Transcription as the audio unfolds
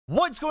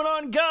What's going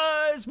on,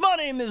 guys? My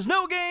name is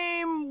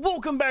Nogame.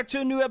 Welcome back to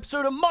a new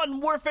episode of Modern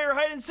Warfare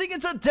Hide and Seek,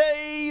 and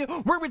today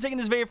we're going to be taking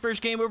this very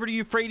first game over to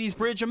Euphrates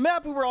Bridge, a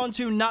map we were on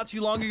to not too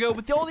long ago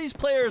with all these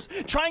players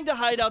trying to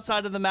hide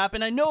outside of the map.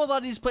 And I know a lot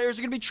of these players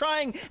are going to be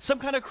trying some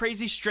kind of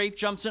crazy strafe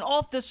jumps, and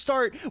off the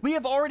start we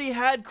have already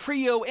had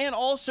Creo and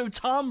also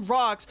Tom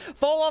Rocks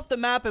fall off the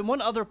map, and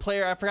one other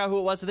player, I forgot who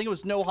it was, I think it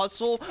was No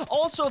Hustle,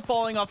 also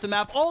falling off the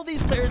map. All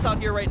these players out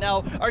here right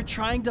now are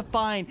trying to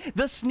find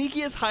the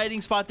sneakiest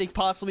hiding spot they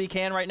possibly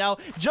can right now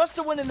just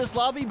to win in this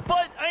lobby,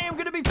 but I am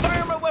going to be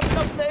firing my weapon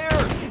up there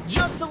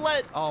just to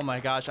let, oh my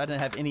gosh, I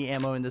didn't have any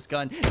ammo in this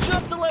gun,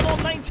 just to let all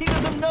 19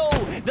 of them know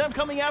that I'm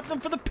coming after them.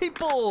 For the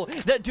people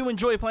that do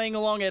enjoy playing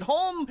along at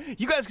home,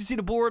 you guys can see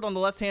the board on the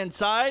left hand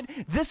side.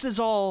 This is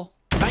all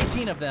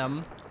 19 of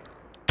them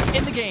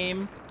in the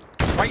game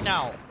right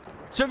now.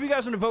 So if you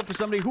guys want to vote for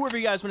somebody, whoever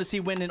you guys want to see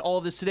win in all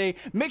of this today,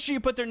 make sure you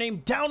put their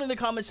name down in the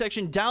comment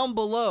section down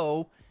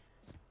below.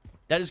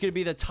 That is going to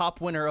be the top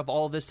winner of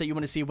all of this that you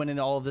want to see winning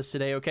all of this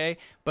today, okay?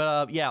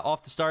 But yeah,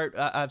 off the start,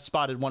 I've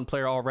spotted one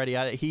player already.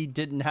 He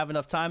didn't have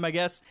enough time, I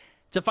guess,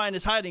 to find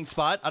his hiding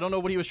spot. I don't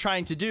know what he was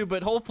trying to do,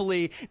 but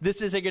hopefully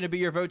this isn't going to be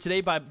your vote today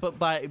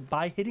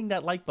by hitting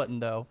that like button,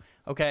 though,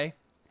 okay?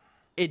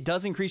 It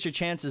does increase your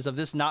chances of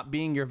this not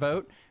being your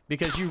vote,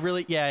 because you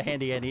really, yeah,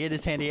 Handy Andy, it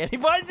is Handy Andy.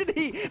 Why did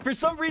he, for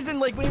some reason,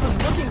 like when he was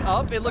looking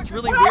up, it looked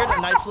really weird.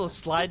 A nice little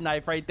slide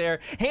knife right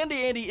there. Handy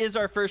Andy is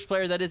our first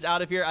player that is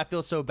out of here. I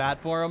feel so bad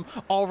for him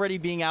already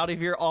being out of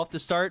here off the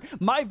start.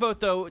 My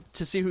vote, though,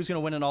 to see who's going to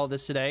win in all of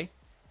this today,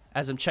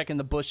 as I'm checking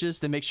the bushes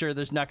to make sure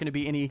there's not going to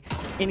be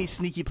any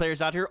sneaky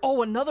players out here.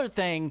 Oh, another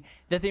thing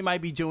that they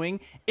might be doing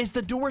is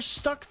the door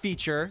stuck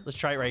feature. Let's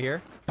try it right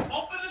here.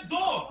 Open the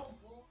door!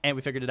 And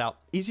we figured it out.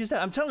 Easy as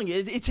that. I'm telling you,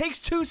 it takes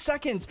 2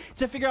 seconds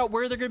to figure out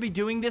where they're going to be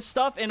doing this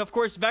stuff. And of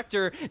course,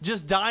 Vector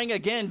just dying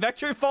again.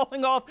 Vector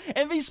falling off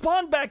and he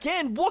spawned back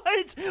in.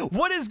 What?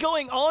 What is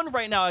going on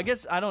right now? I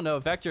guess, I don't know.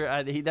 Vector,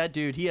 that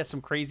dude, he has some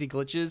crazy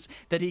glitches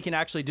that he can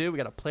actually do. We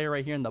got a player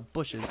right here in the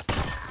bushes.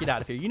 Get out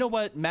of here. You know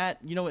what, Matt?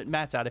 You know what?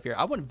 Matt's out of here.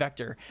 I want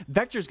Vector.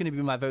 Vector's going to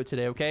be my vote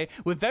today, okay?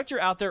 With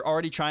Vector out there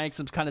already trying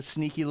some kind of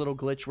sneaky little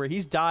glitch where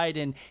he's died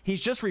and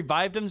he's just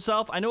revived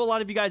himself. I know a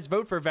lot of you guys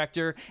vote for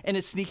Vector and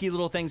his sneaky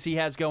little things he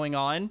has going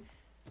on.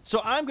 So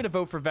I'm going to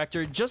vote for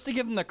Vector just to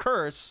give him the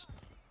curse.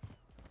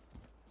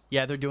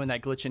 Yeah, they're doing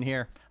that glitch in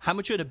here. How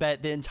much would I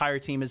bet the entire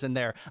team is in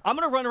there? I'm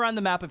going to run around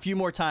the map a few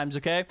more times,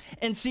 okay?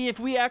 And see if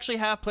we actually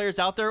have players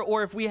out there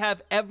or if we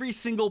have every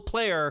single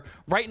player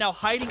right now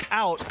hiding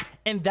out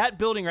in that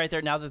building right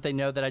there. Now that they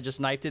know that I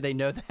just knifed it, they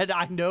know that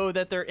I know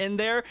that they're in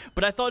there.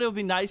 But I thought it would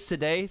be nice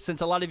today,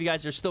 since a lot of you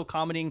guys are still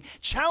commenting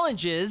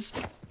challenges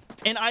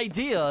and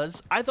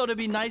ideas, I thought it'd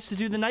be nice to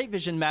do the night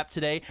vision map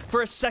today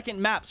for a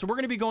second map. So we're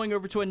going to be going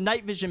over to a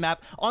night vision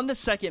map on the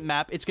second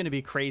map. It's going to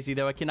be crazy,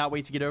 though. I cannot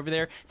wait to get over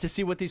there to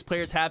see what these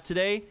players have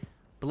today.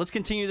 But let's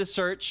continue the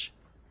search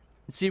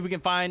and see if we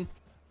can find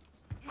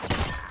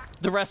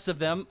the rest of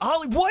them.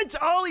 Ollie, what?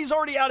 Ollie's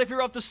already out of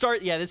here off the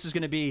start. Yeah, this is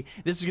going to be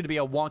a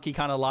wonky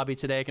kind of lobby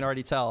today. I can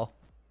already tell.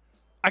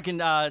 I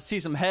can see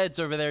some heads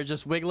over there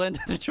just wiggling.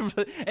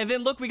 And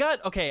then look, we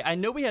got, okay, I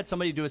know we had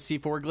somebody do a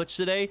C4 glitch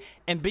today,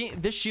 and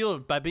this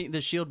shield by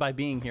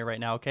being here right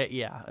now, okay?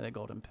 Yeah, the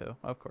golden poo,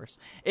 of course.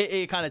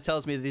 It kind of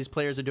tells me that these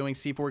players are doing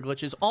C4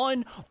 glitches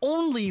on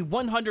only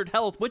 100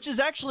 health, which is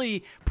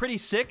actually pretty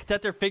sick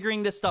that they're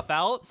figuring this stuff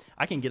out.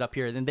 I can get up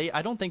here. Then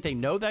I don't think they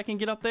know that I can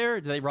get up there.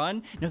 Did they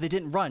run? No, they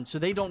didn't run. So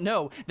they don't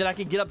know that I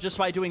can get up just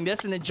by doing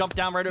this and then jump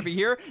down right over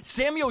here.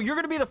 Samuel, you're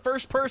going to be the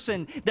first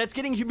person that's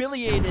getting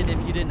humiliated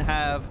if you didn't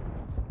have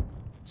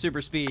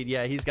super speed.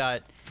 Yeah, he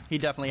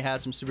definitely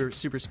has some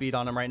super speed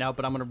on him right now,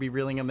 but I'm going to be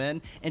reeling him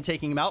in and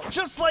taking him out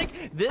just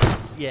like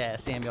this. Yeah,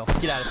 Samuel,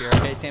 get out of here.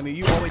 Okay, Samuel,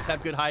 you always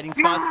have good hiding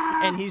spots,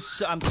 and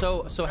I'm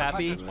so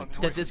happy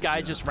that this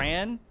guy just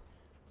ran.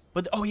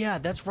 But oh yeah,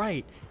 that's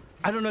right.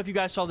 I don't know if you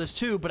guys saw this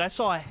too, but I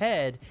saw a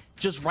head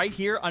just right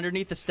here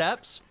underneath the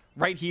steps.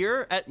 Right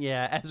here,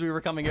 as we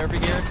were coming over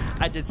here,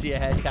 I did see a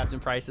head. Captain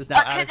Price is now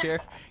out of here.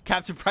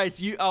 Captain Price,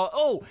 you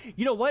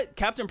know what?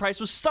 Captain Price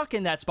was stuck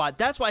in that spot.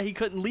 That's why he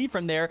couldn't leave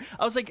from there.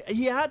 I was like,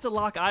 he had to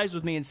lock eyes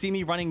with me and see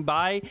me running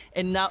by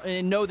and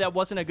know that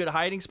wasn't a good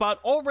hiding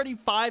spot. Already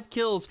 5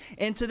 kills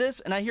into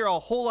this, and I hear a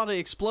whole lot of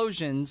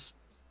explosions.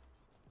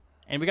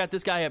 And we got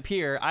this guy up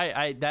here.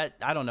 I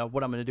don't know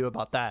what I'm gonna do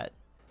about that.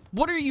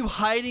 What are you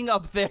hiding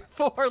up there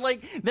for?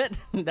 Like,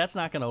 that's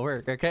not going to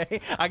work, okay?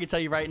 I can tell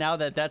you right now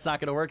that that's not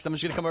going to work. So I'm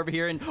just going to come over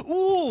here and,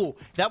 ooh,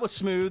 that was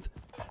smooth.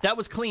 That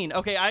was clean.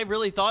 Okay, I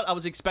really thought, I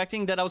was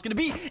expecting that I was going to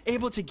be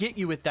able to get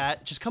you with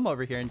that. Just come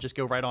over here and just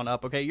go right on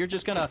up, okay? You're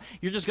just going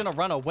to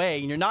run away,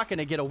 and you're not going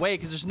to get away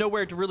because there's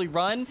nowhere to really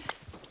run.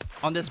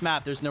 On this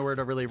map, there's nowhere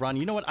to really run.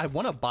 You know what? I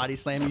want to body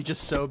slam you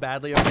just so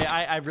badly, okay?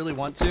 I really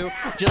want to.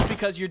 Just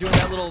because you're doing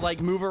that little, like,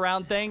 move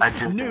around thing.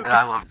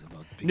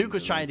 Nuke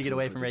was trying to get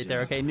away from right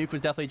there. Okay, Nuke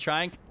was definitely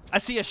trying. I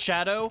see a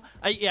shadow.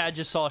 Yeah, I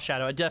just saw a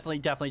shadow. I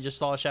definitely just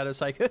saw a shadow.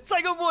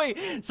 Psycho Boy.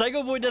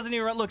 Psycho Boy doesn't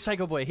even run. Look,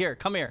 Psycho Boy, here,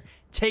 come here.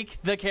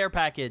 Take the care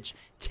package.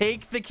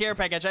 Take the care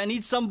package. I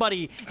need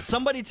somebody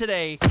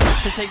today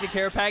to take the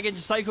care package.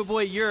 Psycho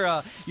Boy, you're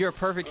a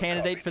perfect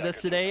candidate for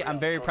this today. I'm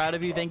very proud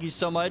of you. Thank you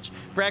so much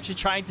for actually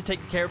trying to take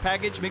the care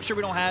package. Make sure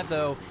we don't have,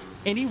 though,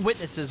 any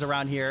witnesses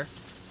around here.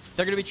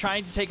 They're going to be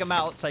trying to take him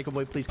out. Psycho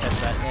Boy, please catch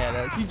that.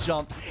 Yeah, he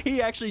jumped.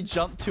 He actually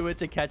jumped to it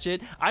to catch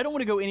it. I don't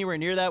want to go anywhere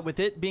near that. With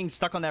it being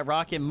stuck on that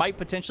rock, it might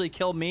potentially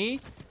kill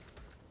me.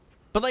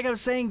 But like I was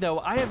saying, though,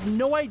 I have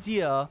no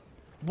idea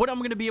what I'm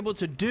going to be able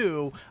to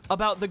do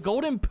about the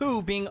golden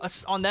poo being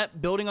on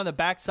that building on the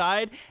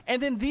backside.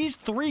 And then these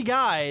 3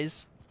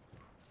 guys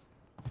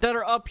that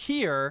are up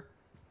here.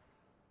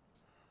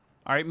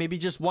 All right, maybe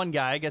just one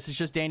guy. I guess it's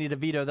just Danny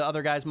DeVito. The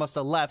other guys must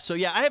have left. So,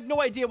 yeah, I have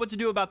no idea what to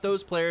do about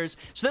those players.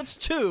 So, that's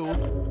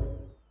 2.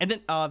 And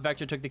then,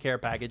 Vector took the care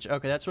package.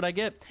 Okay, that's what I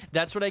get.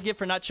 That's what I get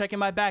for not checking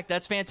my back.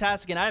 That's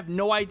fantastic, and I have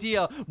no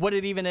idea what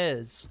it even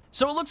is.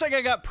 So it looks like I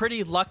got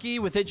pretty lucky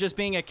with it just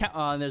being a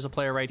and there's a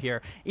player right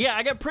here. Yeah,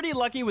 I got pretty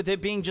lucky with it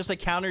being just a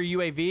counter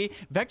UAV.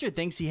 Vector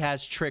thinks he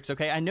has tricks,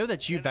 okay? I know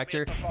that's you,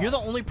 Vector. You're the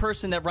only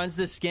person that runs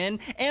this skin,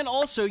 and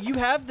also you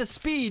have the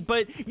speed,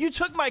 but you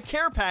took my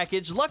care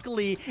package.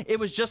 Luckily, it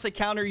was just a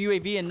counter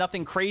UAV and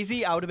nothing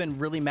crazy. I would have been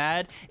really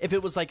mad if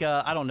it was like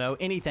a, I don't know,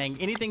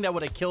 anything that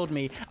would have killed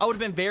me. I would have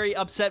been very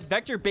upset.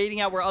 Vector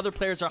baiting out where other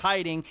players are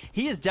hiding.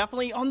 He is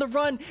definitely on the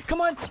run.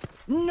 Come on.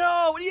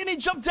 No, and he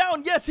jumped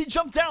down. Yes, he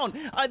jumped down.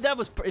 That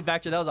was,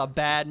 Vector, that was a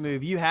bad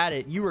move. You had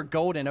it. You were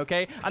golden,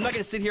 okay? I'm not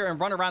going to sit here and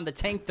run around the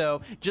tank,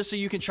 though, just so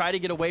you can try to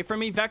get away from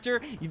me.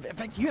 Vector,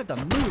 you have the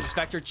moves,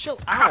 Vector. Chill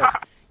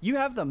out. You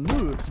have the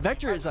moves.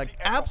 Vector is like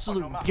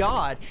absolute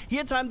god. He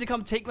had time to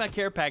come take my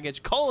care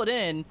package, call it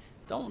in.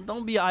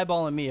 Don't be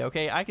eyeballing me,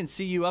 okay? I can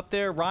see you up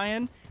there,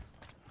 Ryan.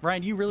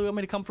 Ryan, you really want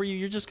me to come for you?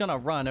 You're just going to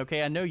run,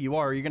 okay? I know you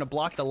are. You're going to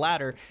block the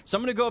ladder. So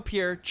I'm going to go up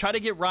here, try to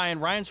get Ryan.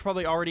 Ryan's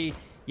probably already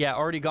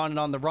gone and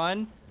on the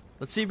run.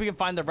 Let's see if we can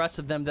find the rest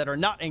of them that are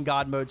not in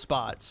God mode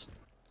spots.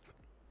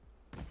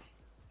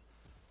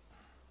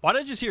 Why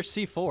did I just hear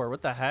C4?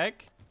 What the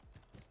heck?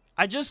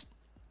 I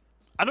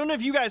don't know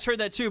if you guys heard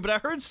that too, but I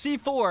heard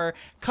C4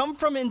 come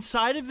from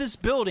inside of this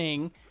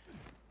building.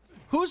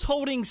 Who's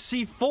holding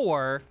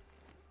C4?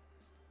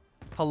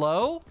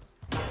 Hello?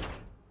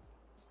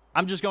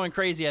 I'm just going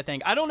crazy, I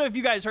think. I don't know if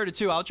you guys heard it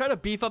too. I'll try to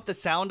beef up the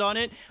sound on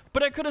it,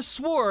 but I could have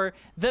swore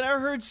that I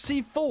heard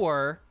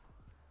C4.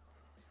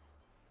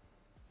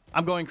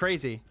 I'm going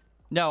crazy.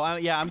 No,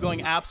 I'm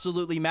going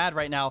absolutely mad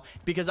right now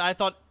because I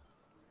thought...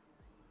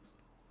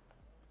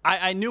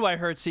 I knew I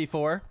heard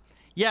C4.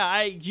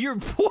 Yeah, you're...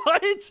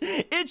 What?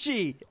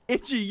 Itchy,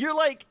 you're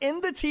like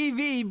in the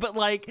TV, but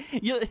like...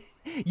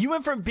 You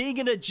went from being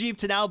in a Jeep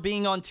to now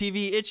being on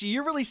TV. Itchy,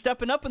 you're really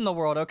stepping up in the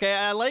world, okay?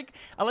 I like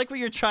what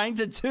you're trying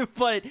to do,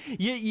 but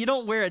you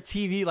don't wear a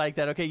TV like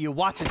that, okay? You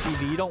watch a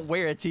TV, you don't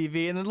wear a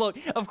TV. And then look,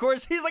 of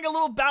course, he's like a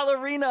little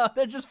ballerina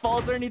that just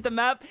falls underneath the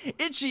map.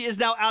 Itchy is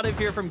now out of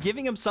here from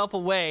giving himself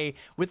away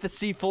with the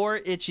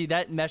C4. Itchy,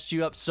 that messed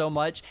you up so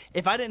much.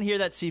 If I didn't hear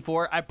that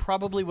C4, I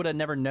probably would have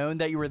never known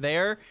that you were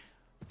there.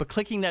 But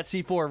clicking that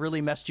C4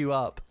 really messed you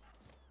up.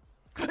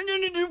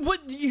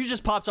 What? You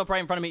just popped up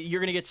right in front of me. You're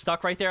gonna get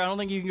stuck right there. I don't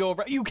think you can go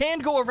around. You can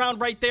go around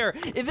right there.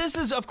 This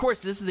is, of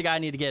course, this is the guy I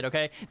need to get,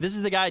 okay? This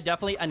is the guy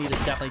I need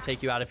to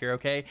take you out of here,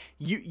 okay?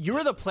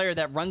 You're the player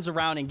that runs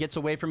around and gets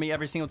away from me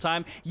every single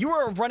time. You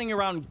are running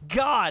around.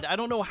 God, I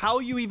don't know how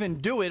you even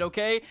do it,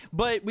 okay?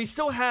 But we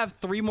still have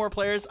 3 more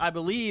players, I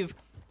believe,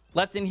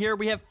 left in here.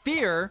 We have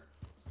Fear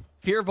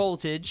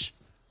Voltage.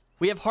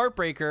 We have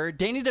Heartbreaker,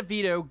 Danny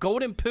DeVito,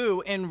 Golden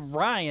Poo, and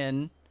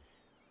Ryan.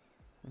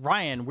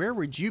 Ryan, where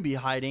would you be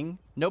hiding?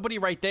 Nobody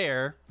right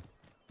there.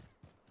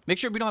 Make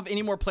sure we don't have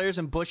any more players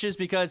in bushes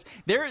because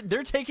they're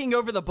taking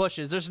over the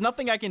bushes. There's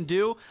nothing I can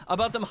do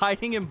about them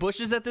hiding in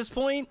bushes at this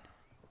point.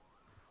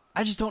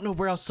 I just don't know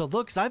where else to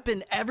look because I've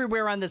been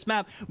everywhere on this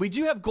map. We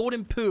do have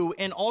Golden Poo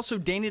and also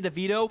Danny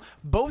DeVito,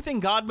 both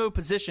in God mode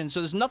position. So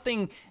there's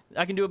nothing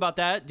I can do about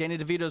that. Danny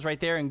DeVito's right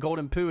there and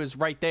Golden Poo is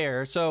right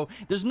there. So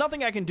there's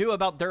nothing I can do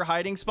about their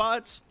hiding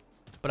spots.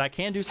 But I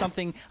can do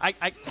something. I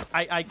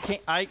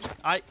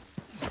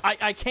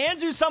can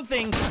do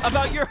something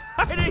about your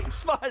hiding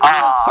spot.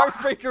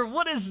 Heartbreaker,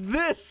 what is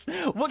this?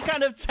 What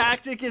kind of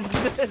tactic is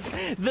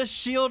this? The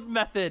shield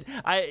method.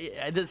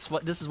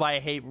 This is why I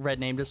hate red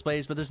name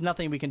displays, but there's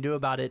nothing we can do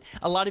about it.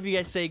 A lot of you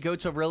guys say go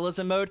to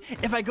realism mode.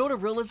 If I go to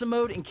realism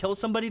mode and kill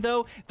somebody,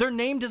 though, their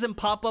name doesn't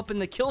pop up in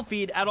the kill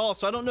feed at all,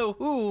 so I don't know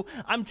who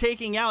I'm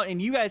taking out,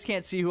 and you guys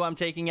can't see who I'm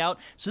taking out.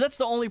 So that's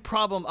the only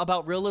problem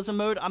about realism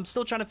mode. I'm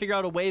still trying to figure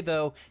out a way,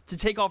 though, to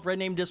take off red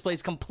name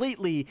displays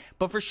completely,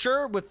 but for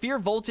sure, with Fear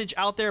Voltage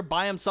out there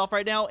by himself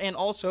right now, and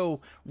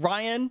also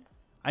Ryan,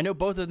 I know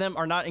both of them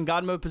are not in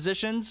God mode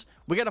positions.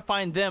 We got to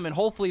find them, and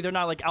hopefully they're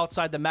not like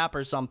outside the map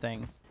or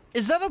something.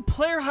 Is that a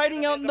player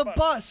hiding out in the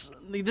bus?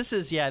 This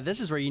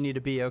is where you need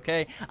to be,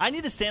 okay? I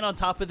need to stand on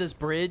top of this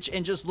bridge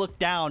and just look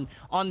down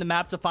on the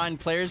map to find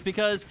players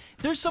because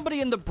there's somebody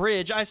in the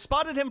bridge. I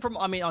spotted him from,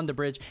 on the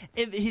bridge.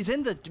 He's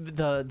in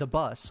the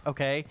bus,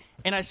 okay?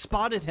 And I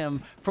spotted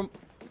him from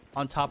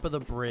on top of the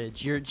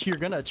bridge. You're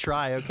gonna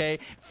try, okay?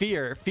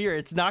 Fear,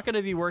 it's not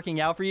gonna be working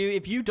out for you.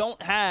 If you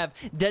don't have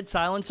dead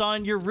silence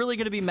on, you're really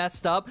gonna be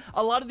messed up.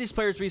 A lot of these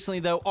players recently,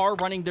 though, are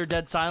running their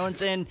dead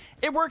silence, and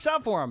it works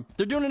out for them.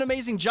 They're doing an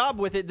amazing job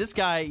with it. This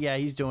guy, yeah,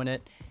 he's doing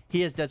it.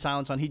 He has dead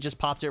silence on. He just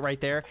popped it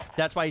right there.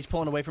 That's why he's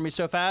pulling away from me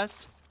so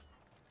fast.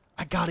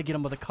 I gotta get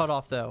him with a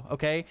cutoff, though,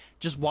 okay?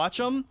 Just watch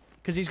him,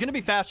 because he's gonna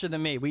be faster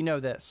than me. We know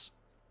this.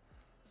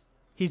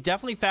 He's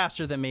definitely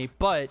faster than me,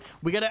 but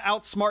we got to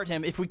outsmart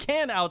him if we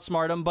can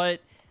outsmart him.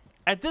 But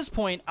at this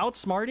point,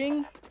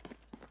 outsmarting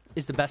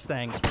is the best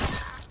thing.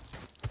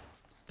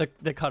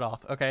 The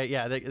cutoff. Okay,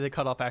 yeah, the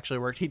cutoff actually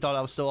worked. He thought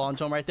I was still on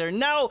to him right there.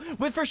 Now,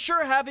 with for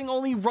sure having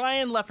only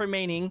Ryan left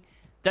remaining,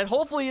 that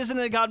hopefully isn't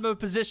in a God mode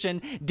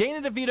position,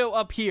 Dana DeVito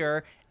up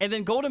here, and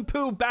then Golden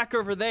Poo back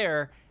over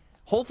there.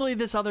 Hopefully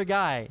this other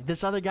guy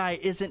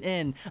isn't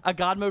in a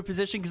God mode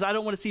position because I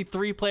don't want to see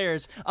 3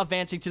 players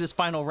advancing to this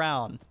final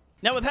round.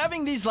 Now, with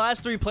having these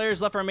last 3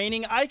 players left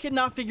remaining, I could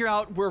not figure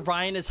out where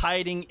Ryan is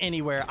hiding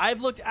anywhere.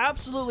 I've looked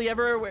absolutely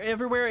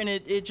everywhere, and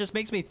it just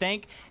makes me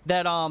think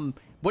that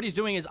what he's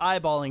doing is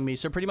eyeballing me.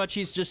 So pretty much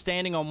he's just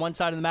standing on one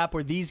side of the map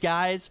where these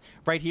guys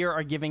right here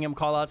are giving him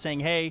call out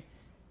saying, hey,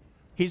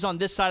 he's on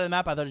this side of the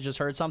map. I thought I just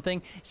heard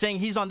something. Saying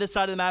he's on this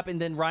side of the map,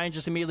 and then Ryan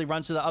just immediately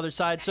runs to the other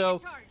side.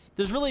 So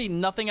there's really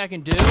nothing I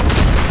can do.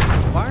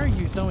 Why are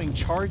you throwing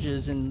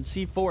charges in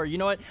C4? You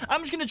know what? I'm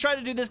just going to try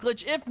to do this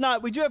glitch. If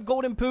not, we do have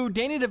Golden Poo,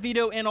 Danny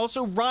DeVito, and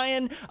also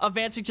Ryan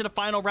advancing to the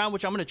final round,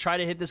 which I'm going to try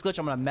to hit this glitch.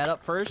 I'm going to met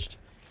up first.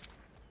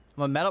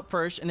 I'm going to met up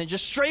first, and then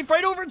just strafe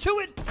right over to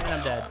it. And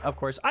I'm dead, of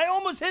course. I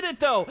almost hit it,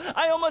 though.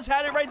 I almost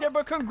had it right there,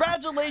 but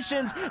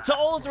congratulations to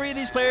all 3 of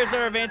these players that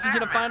are advancing to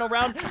the final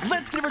round.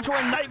 Let's get over to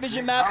our night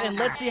vision map, and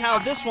let's see how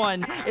this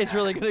one is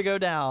really going to go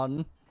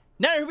down.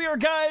 Now here we are,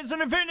 guys, on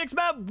the very next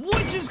map,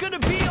 which is going to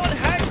be on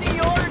Hackney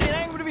Yard, and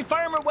I'm going to be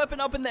firing my weapon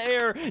up in the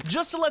air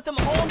just to let them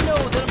all know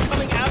that I'm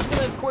coming after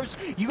them. Of course,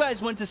 you guys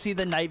went to see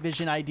the night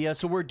vision idea,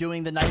 so we're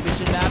doing the night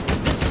vision map.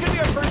 This is going to be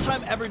our first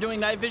time ever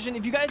doing night vision.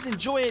 If you guys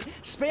enjoy it,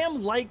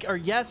 spam like or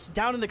yes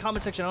down in the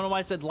comment section. I don't know why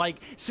I said like.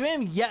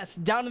 Spam yes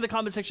down in the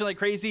comment section like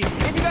crazy.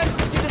 If you guys want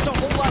to see this a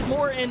whole lot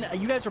more, and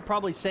you guys are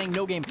probably saying,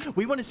 no game,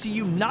 we want to see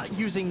you not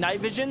using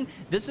night vision.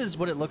 This is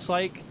what it looks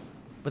like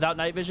without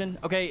night vision.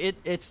 Okay,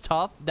 it's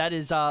tough. That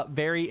is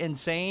very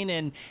insane.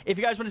 And if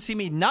you guys want to see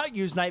me not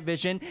use night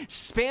vision,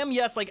 spam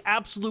yes like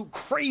absolute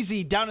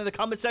crazy down in the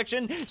comment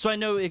section so I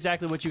know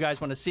exactly what you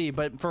guys want to see.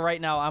 But for right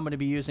now, I'm going to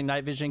be using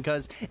night vision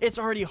because it's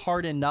already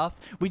hard enough.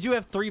 We do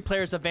have 3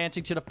 players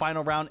advancing to the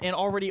final round and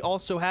already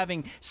also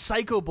having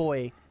Psycho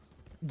Boy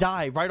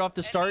die right off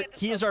the start.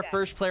 He is our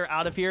first player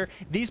out of here.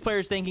 These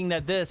players thinking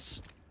that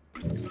this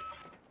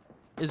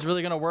is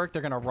really gonna work,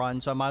 they're gonna run.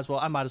 So I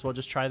might as well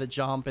just try the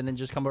jump and then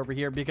just come over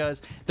here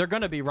because they're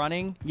gonna be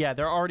running. Yeah,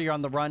 they're already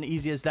on the run,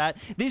 easy as that.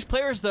 These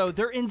players though,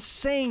 they're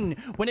insane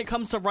when it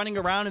comes to running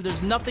around, and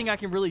there's nothing I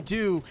can really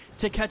do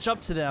to catch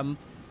up to them.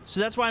 So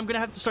that's why I'm going to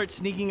have to start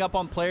sneaking up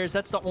on players.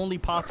 That's the only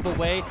possible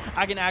way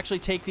I can actually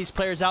take these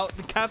players out.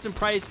 Captain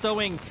Price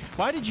throwing...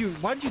 Why did you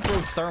throw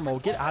thermal?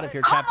 Get out of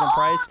here, Captain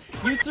Price.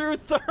 You threw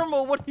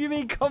thermal. What do you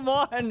mean? Come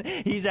on.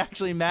 He's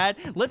actually mad.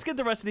 Let's get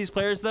the rest of these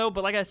players, though.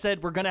 But like I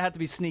said, we're going to have to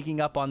be sneaking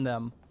up on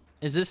them.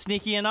 Is this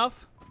sneaky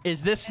enough?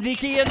 Is this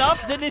sneaky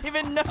enough? Didn't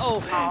even know.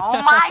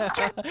 Oh my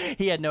God.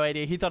 He had no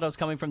idea. He thought I was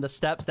coming from the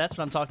steps. That's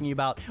what I'm talking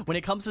about. When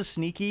it comes to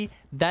sneaky,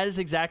 that is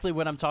exactly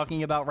what I'm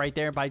talking about right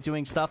there by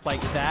doing stuff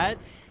like that.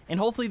 And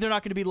hopefully they're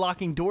not going to be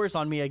locking doors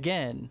on me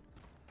again.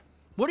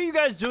 What are you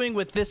guys doing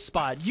with this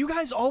spot? You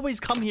guys always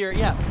come here.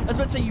 Yeah, I was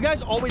about to say, you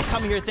guys always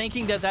come here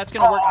thinking that that's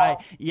going to work.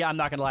 I'm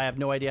not going to lie. I have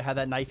no idea how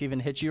that knife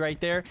even hit you right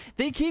there.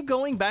 They keep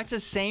going back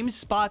to same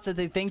spots that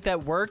they think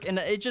that work. And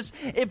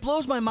it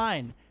blows my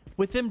mind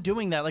with them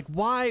doing that. Like,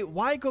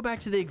 why go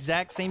back to the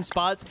exact same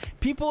spots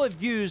people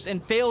have used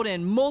and failed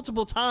in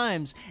multiple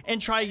times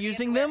and try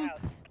using them?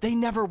 They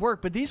never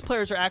work. But these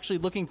players are actually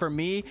looking for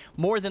me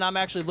more than I'm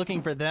actually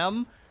looking for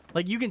them.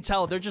 Like, you can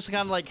tell they're just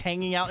kind of like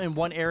hanging out in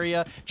one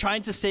area,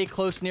 trying to stay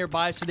close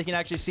nearby so they can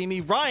actually see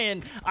me.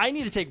 Ryan, I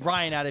need to take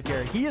Ryan out of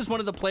here. He is one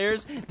of the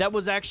players that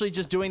was actually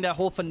just doing that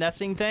whole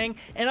finessing thing,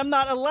 and I'm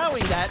not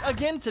allowing that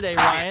again today,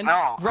 Ryan.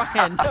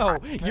 Ryan, no.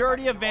 You're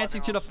already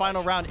advancing to the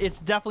final round. It's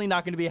definitely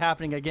not going to be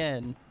happening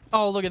again.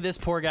 Oh, look at this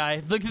poor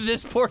guy. Look at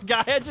this poor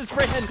guy. I just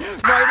ran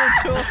right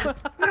into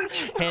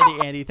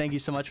him. Andy, thank you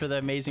so much for the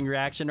amazing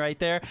reaction right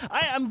there.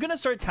 I'm going to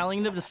start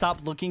telling them to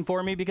stop looking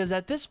for me because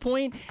at this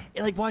point,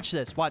 like, watch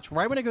this. Watch.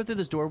 Right when I go through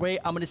this doorway,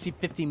 I'm going to see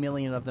 50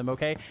 million of them,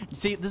 okay?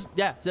 See, this,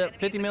 yeah,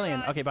 50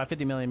 million. Okay, by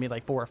 50 million, I mean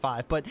like 4 or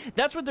 5. But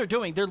that's what they're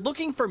doing. They're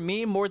looking for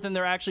me more than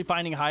they're actually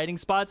finding hiding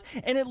spots.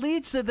 And it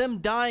leads to them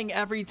dying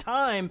every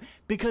time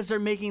because they're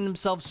making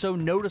themselves so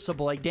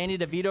noticeable. Like Danny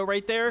DeVito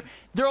right there.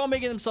 They're all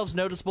making themselves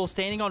noticeable,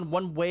 standing on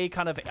one-way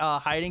kind of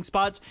hiding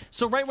spots.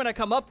 So right when I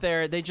come up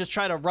there, they just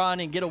try to run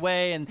and get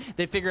away, and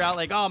they figure out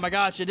like, oh my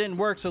gosh, it didn't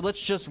work, so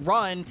let's just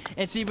run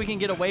and see if we can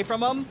get away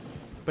from them.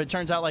 But it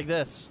turns out like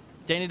this.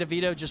 Danny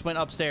DeVito just went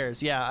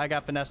upstairs. Yeah, I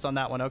got finessed on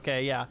that one.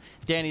 Okay, yeah.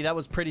 Danny, that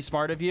was pretty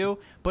smart of you.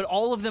 But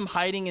all of them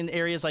hiding in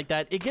areas like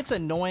that, it gets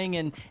annoying,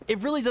 and it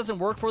really doesn't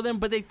work for them,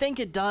 but they think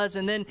it does,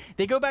 and then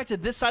they go back to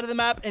this side of the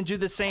map and do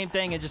the same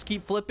thing and just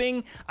keep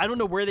flipping. I don't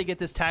know where they get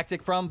this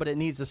tactic from, but it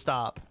needs to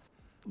stop.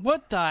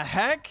 What the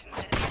heck?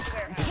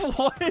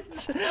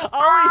 What?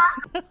 Ollie,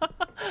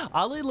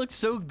 Ollie looks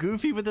so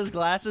goofy with his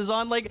glasses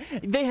on. Like,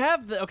 they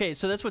have the, okay,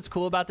 so that's what's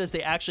cool about this.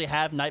 They actually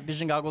have night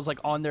vision goggles like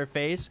on their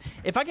face.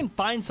 If I can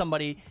find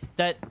somebody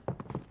that,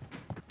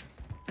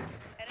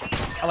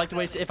 I like the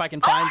way, if I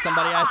can find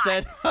somebody, I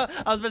said.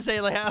 I was about to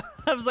say, like,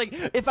 I was like,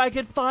 if I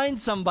could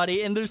find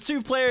somebody, and there's two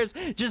players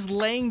just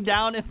laying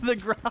down in the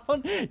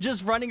ground,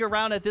 just running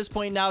around at this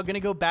point now,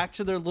 gonna go back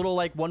to their little,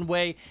 like,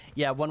 one-way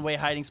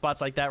hiding spots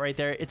like that right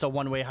there. It's a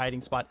one-way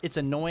hiding spot. It's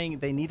annoying.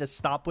 They need to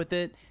stop with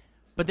it,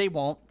 but they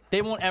won't.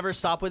 They won't ever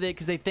stop with it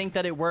because they think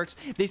that it works.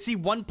 They see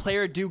one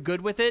player do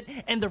good with it,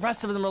 and the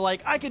rest of them are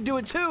like, I could do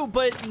it too,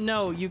 but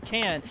no, you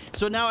can't.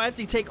 So now I have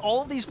to take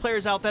all of these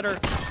players out that are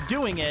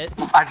doing it.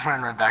 I just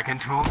ran right back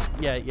into him.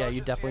 Yeah,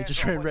 you definitely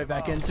just ran right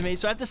back into me.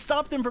 So I have to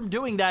stop them from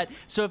doing that.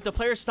 So if the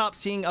players stop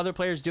seeing other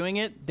players doing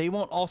it, they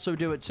won't also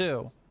do it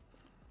too.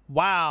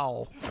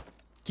 Wow.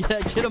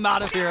 Get them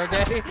out of here,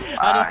 okay?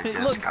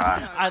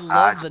 I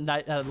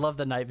love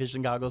the night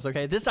vision goggles,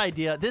 okay? This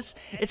idea,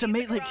 it's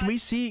amazing. Like, can we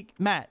see,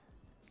 Matt?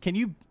 Can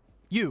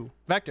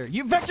Vector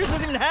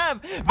doesn't even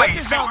have.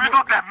 Wait, so we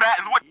looked at Matt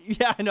and what?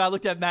 Yeah, I know. I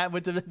looked at Matt and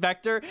went to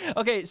Vector.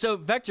 Okay, so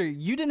Vector,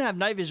 you didn't have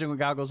night vision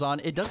goggles on.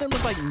 It doesn't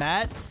look like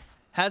Matt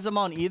has them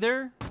on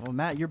either. Well,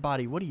 Matt, your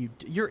body, what are you?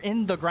 You're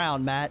in the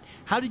ground, Matt.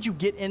 How did you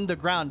get in the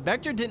ground?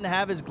 Vector didn't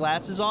have his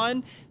glasses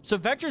on, so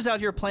Vector's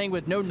out here playing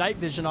with no night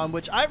vision on,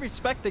 which I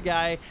respect the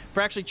guy for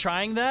actually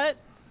trying that.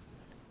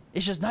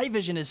 It's just night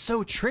vision is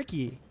so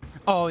tricky.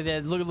 Oh, yeah,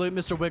 look,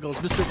 Mr.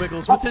 Wiggles with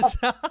this.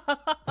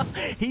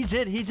 he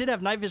did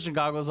have night vision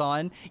goggles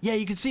on. Yeah,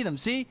 you can see them.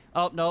 See?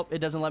 Oh, nope, it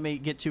doesn't let me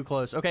get too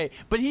close. Okay,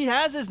 but he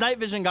has his night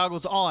vision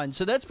goggles on,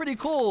 so that's pretty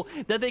cool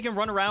that they can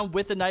run around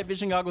with the night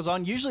vision goggles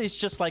on. Usually it's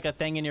just like a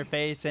thing in your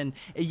face, and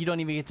you don't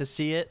even get to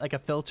see it, like a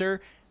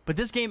filter. But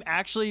this game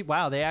actually,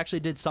 wow, they actually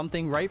did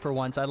something right for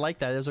once. I like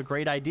that. It was a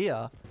great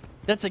idea.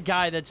 That's a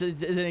guy that's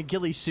in a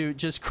ghillie suit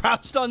just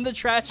crouched on the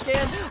trash can.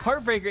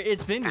 Heartbreaker,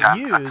 it's been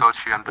used.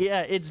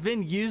 Yeah, it's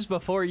been used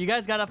before. You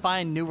guys got to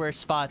find newer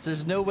spots.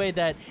 There's no way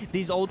that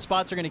these old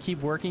spots are going to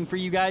keep working for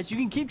you guys. You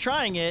can keep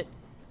trying it,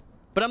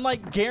 but I'm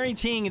like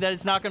guaranteeing that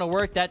it's not going to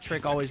work. That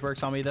trick always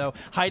works on me, though.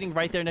 Hiding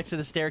right there next to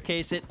the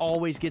staircase, it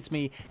always gets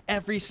me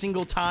every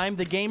single time.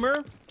 The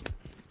gamer,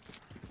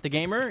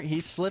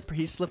 he's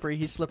slippery.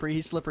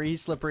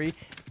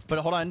 But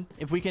hold on,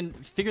 if we can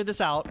figure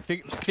this out,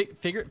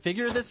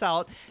 figure this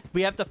out,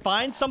 we have to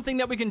find something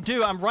that we can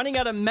do. I'm running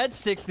out of med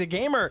sticks. The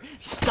gamer,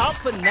 stop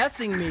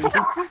finessing me.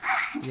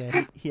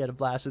 Yeah, he had a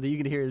blast with it. You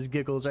can hear his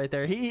giggles right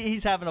there.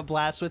 He's having a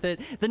blast with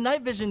it. The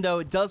night vision, though,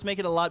 it does make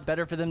it a lot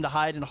better for them to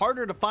hide and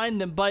harder to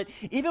find them. But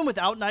even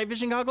without night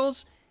vision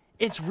goggles,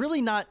 it's really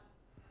not...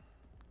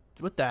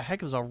 What the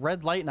heck? It was a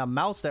red light and a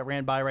mouse that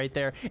ran by right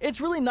there. It's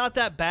really not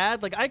that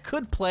bad. Like, I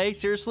could play,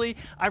 seriously.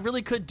 I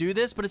really could do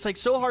this, but it's like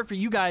so hard for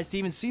you guys to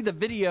even see the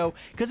video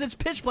because it's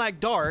pitch black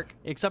dark,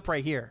 except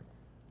right here.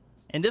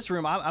 In this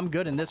room, I'm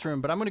good in this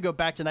room, but I'm going to go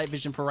back to night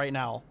vision for right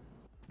now.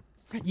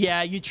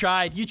 Yeah, you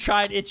tried,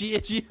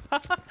 Itchy.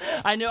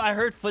 I know, I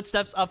heard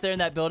footsteps up there in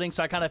that building,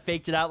 so I kind of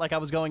faked it out like I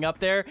was going up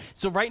there.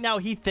 So right now,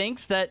 he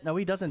thinks that... No,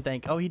 he doesn't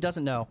think. Oh, he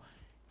doesn't know.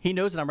 He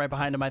knows that I'm right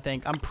behind him, I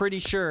think. I'm pretty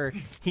sure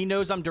he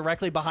knows I'm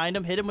directly behind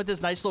him. Hit him with this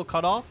nice little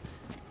cutoff.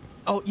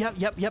 Oh, yep.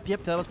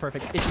 That was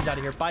perfect. Itchy's out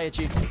of here. Bye,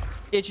 Itchy.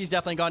 Itchy's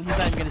definitely gone. He's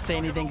not even going to say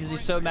anything because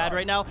he's so mad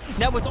right now.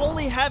 Now, with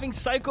only having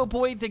Psycho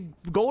Boy, the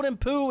Golden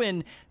Poo,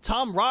 and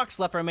Tom Rocks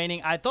left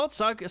remaining, I thought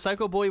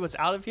Psycho Boy was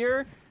out of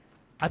here.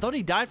 I thought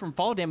he died from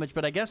fall damage,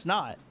 but I guess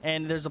not.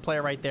 And there's a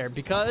player right there.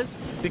 Because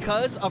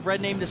of red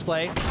name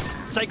display,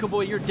 Psycho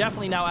Boy, you're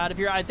definitely now out of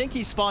here. I think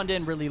he spawned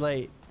in really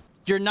late.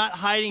 You're not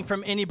hiding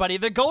from anybody.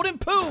 The Golden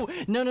Poo!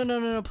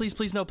 No.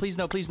 Please no.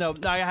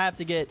 I have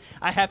to get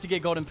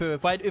Golden Poo.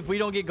 If we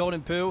don't get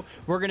Golden Poo,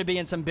 we're going to be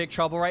in some big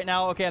trouble right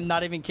now. Okay, I'm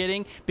not even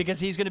kidding. Because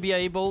he's going to be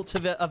able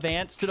to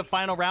advance to the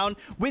final round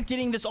with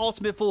getting this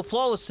ultimate full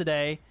flawless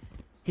today.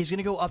 He's going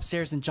to go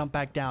upstairs and jump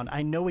back down.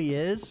 I know he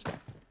is.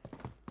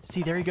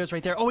 See, there he goes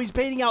right there. Oh, he's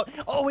baiting out.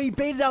 Oh, he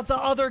baited out the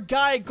other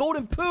guy.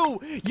 Golden Poo,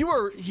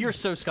 you're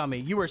so scummy.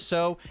 You are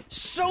so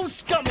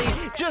scummy.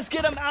 Just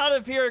get him out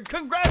of here.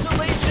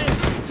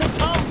 Congratulations to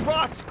Tom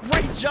Rocks.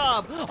 Great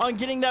job on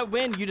getting that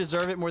win. You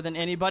deserve it more than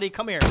anybody.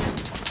 Come here.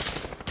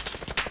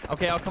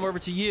 Okay, I'll come over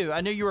to you. I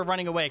knew you were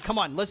running away. Come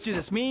on, let's do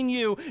this. Me and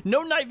you.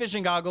 No night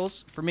vision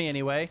goggles. For me,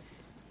 anyway.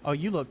 Oh,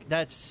 you look.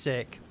 That's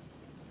sick.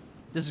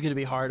 This is going to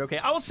be hard. Okay,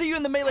 I will see you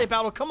in the melee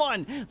battle. Come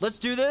on. Let's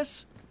do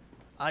this.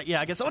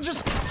 Yeah, I guess I'll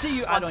just see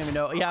you. I don't even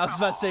know. Yeah, I was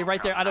about to say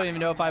right there. I don't even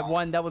know if I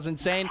won. That was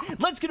insane.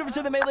 Let's get over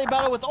to the melee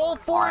battle with all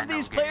 4 of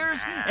these players,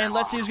 and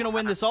let's see who's going to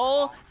win this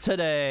all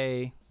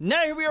today.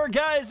 Now here we are,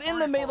 guys, in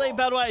the melee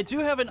battle. I do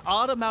have an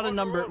odd amount of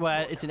number.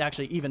 Well, it's an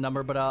actually even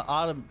number, but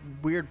odd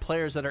weird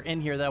players that are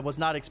in here that I was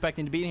not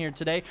expecting to be in here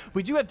today.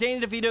 We do have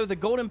Danny DeVito, the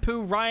Golden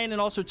Pooh, Ryan,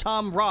 and also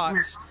Tom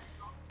Rocks.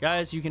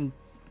 Guys, you can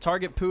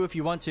target Pooh if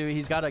you want to.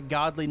 He's got a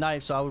godly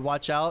knife, so I would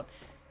watch out.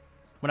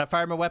 When I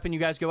fire my weapon, you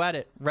guys go at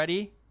it.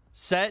 Ready?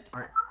 Set.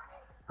 All right.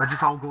 Let's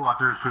just all go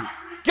after Pooh.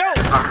 Go!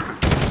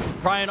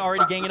 Ryan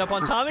already ganging up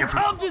on Tom, and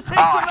Tom just takes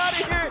him out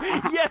of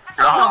here. Yes,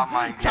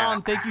 Tom.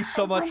 Tom, thank you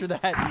so much for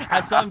that.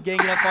 I saw him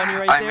ganging up on you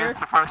right there. I missed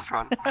the first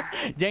one.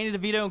 Danny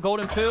DeVito and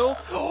Golden Pooh.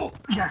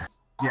 Yes.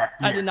 Yeah.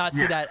 I did not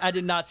see that. I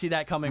did not see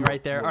that coming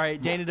right there. All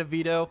right, Danny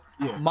DeVito.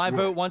 My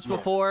vote once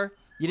before.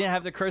 You didn't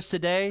have the curse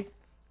today.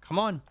 Come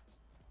on.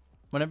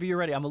 Whenever you're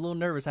ready. I'm a little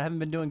nervous. I haven't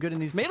been doing good in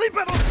these melee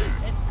battles.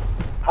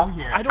 Oh,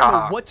 yeah. I don't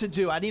know what to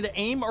do. I need to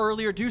aim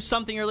earlier, do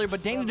something earlier.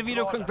 But Danny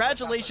DeVito,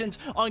 congratulations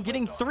on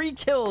getting 3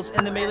 kills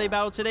in the melee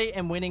battle today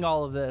and winning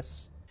all of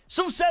this.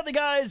 So sadly,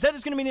 guys, that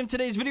is going to be the end of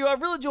today's video. I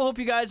really do hope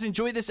you guys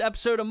enjoyed this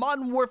episode of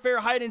Modern Warfare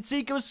Hide and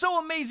Seek. It was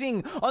so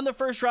amazing on the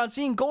first round,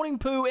 seeing Golden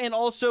Pooh and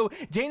also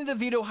Danny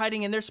DeVito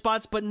hiding in their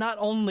spots. But not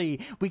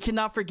only, we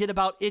cannot forget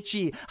about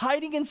Itchy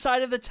hiding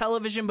inside of the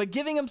television, but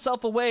giving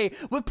himself away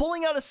with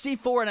pulling out a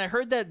C4. And I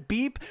heard that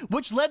beep,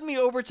 which led me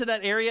over to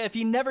that area. If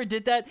he never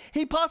did that,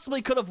 he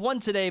possibly could have won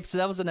today. So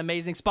that was an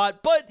amazing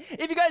spot. But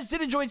if you guys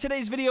did enjoy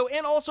today's video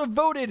and also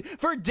voted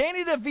for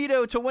Danny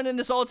DeVito to win in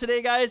this all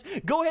today, guys,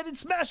 go ahead and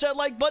smash that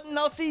like button.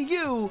 I'll see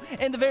you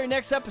in the very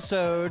next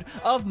episode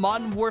of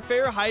Modern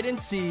Warfare Hide and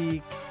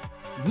Seek.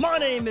 My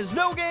name is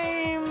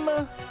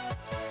Nogame.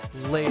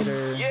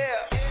 Later.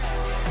 Yeah.